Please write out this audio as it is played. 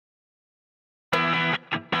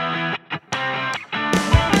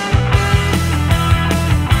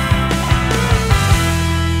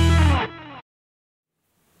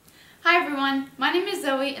My name is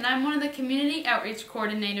Zoe, and I'm one of the Community Outreach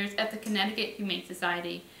Coordinators at the Connecticut Humane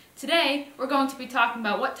Society. Today, we're going to be talking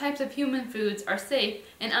about what types of human foods are safe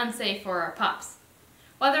and unsafe for our pups.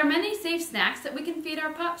 While there are many safe snacks that we can feed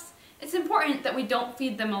our pups, it's important that we don't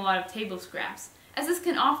feed them a lot of table scraps, as this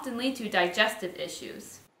can often lead to digestive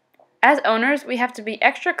issues. As owners, we have to be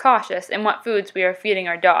extra cautious in what foods we are feeding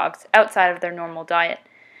our dogs outside of their normal diet,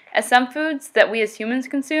 as some foods that we as humans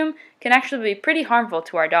consume can actually be pretty harmful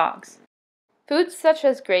to our dogs. Foods such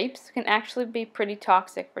as grapes can actually be pretty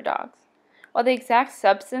toxic for dogs. While the exact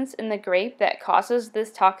substance in the grape that causes this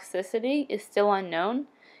toxicity is still unknown,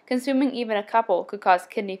 consuming even a couple could cause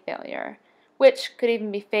kidney failure, which could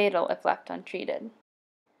even be fatal if left untreated.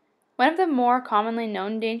 One of the more commonly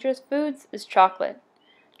known dangerous foods is chocolate.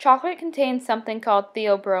 Chocolate contains something called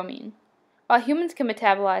theobromine. While humans can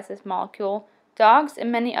metabolize this molecule, dogs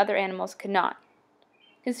and many other animals cannot.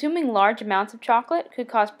 Consuming large amounts of chocolate could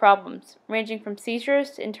cause problems, ranging from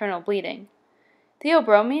seizures to internal bleeding.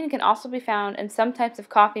 Theobromine can also be found in some types of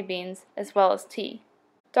coffee beans as well as tea.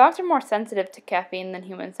 Dogs are more sensitive to caffeine than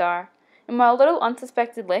humans are, and while a little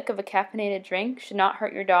unsuspected lick of a caffeinated drink should not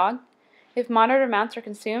hurt your dog, if moderate amounts are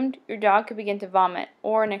consumed, your dog could begin to vomit,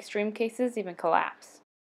 or in extreme cases even collapse.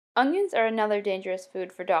 Onions are another dangerous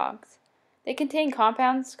food for dogs. They contain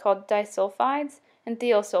compounds called disulfides and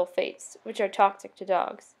thiosulfates, which are toxic to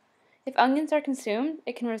dogs. If onions are consumed,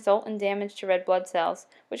 it can result in damage to red blood cells,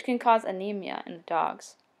 which can cause anemia in the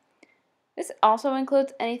dogs. This also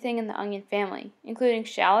includes anything in the onion family, including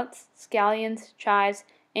shallots, scallions, chives,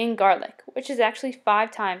 and garlic, which is actually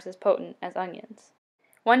 5 times as potent as onions.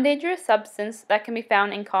 One dangerous substance that can be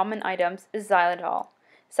found in common items is xylitol.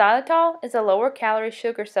 Xylitol is a lower-calorie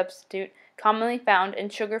sugar substitute commonly found in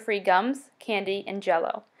sugar-free gums, candy, and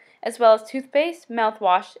Jell-O, as well as toothpaste,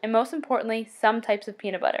 mouthwash, and most importantly, some types of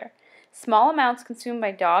peanut butter. Small amounts consumed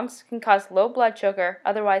by dogs can cause low blood sugar,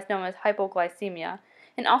 otherwise known as hypoglycemia,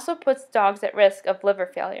 and also puts dogs at risk of liver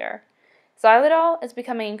failure. Xylitol is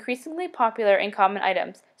becoming increasingly popular in common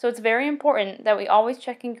items, so it's very important that we always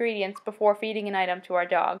check ingredients before feeding an item to our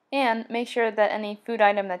dog, and make sure that any food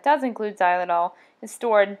item that does include xylitol is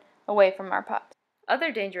stored away from our pups.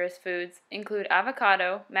 Other dangerous foods include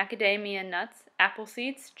avocado, macadamia nuts, apple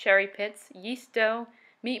seeds, cherry pits, yeast dough,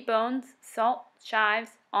 meat bones, salt,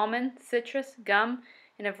 chives, almonds, citrus, gum,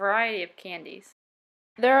 and a variety of candies.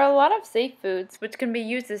 There are a lot of safe foods which can be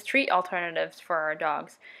used as treat alternatives for our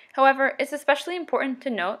dogs. However, it's especially important to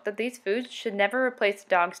note that these foods should never replace a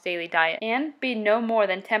dog's daily diet and be no more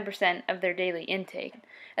than 10% of their daily intake,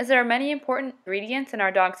 as there are many important ingredients in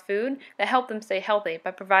our dog's food that help them stay healthy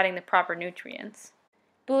by providing the proper nutrients.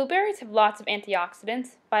 Blueberries have lots of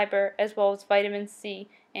antioxidants, fiber, as well as vitamins C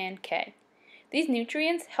and K. These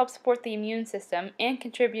nutrients help support the immune system and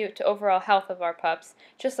contribute to overall health of our pups,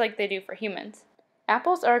 just like they do for humans.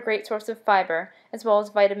 Apples are a great source of fiber, as well as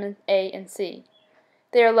vitamins A and C.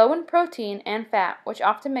 They are low in protein and fat, which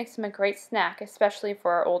often makes them a great snack, especially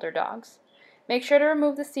for our older dogs. Make sure to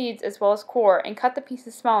remove the seeds as well as core and cut the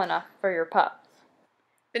pieces small enough for your pups.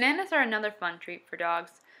 Bananas are another fun treat for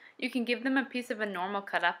dogs. You can give them a piece of a normal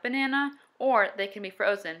cut-up banana, or they can be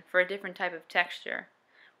frozen for a different type of texture.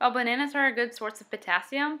 While bananas are a good source of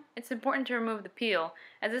potassium, it's important to remove the peel,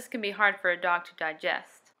 as this can be hard for a dog to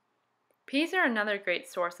digest. Peas are another great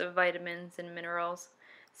source of vitamins and minerals.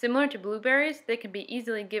 Similar to blueberries, they can be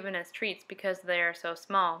easily given as treats because they are so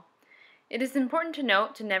small. It is important to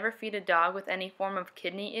note to never feed a dog with any form of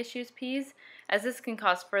kidney issues peas, as this can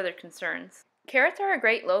cause further concerns. Carrots are a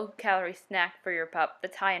great low-calorie snack for your pup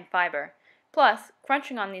that's high in fiber. Plus,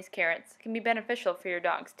 crunching on these carrots can be beneficial for your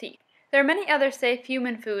dog's teeth. There are many other safe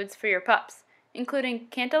human foods for your pups, including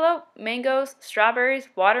cantaloupe, mangoes, strawberries,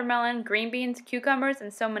 watermelon, green beans, cucumbers,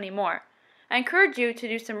 and so many more. I encourage you to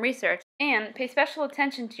do some research and pay special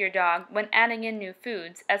attention to your dog when adding in new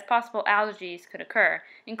foods, as possible allergies could occur,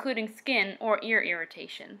 including skin or ear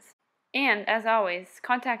irritations. And, as always,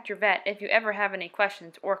 contact your vet if you ever have any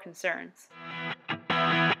questions or concerns.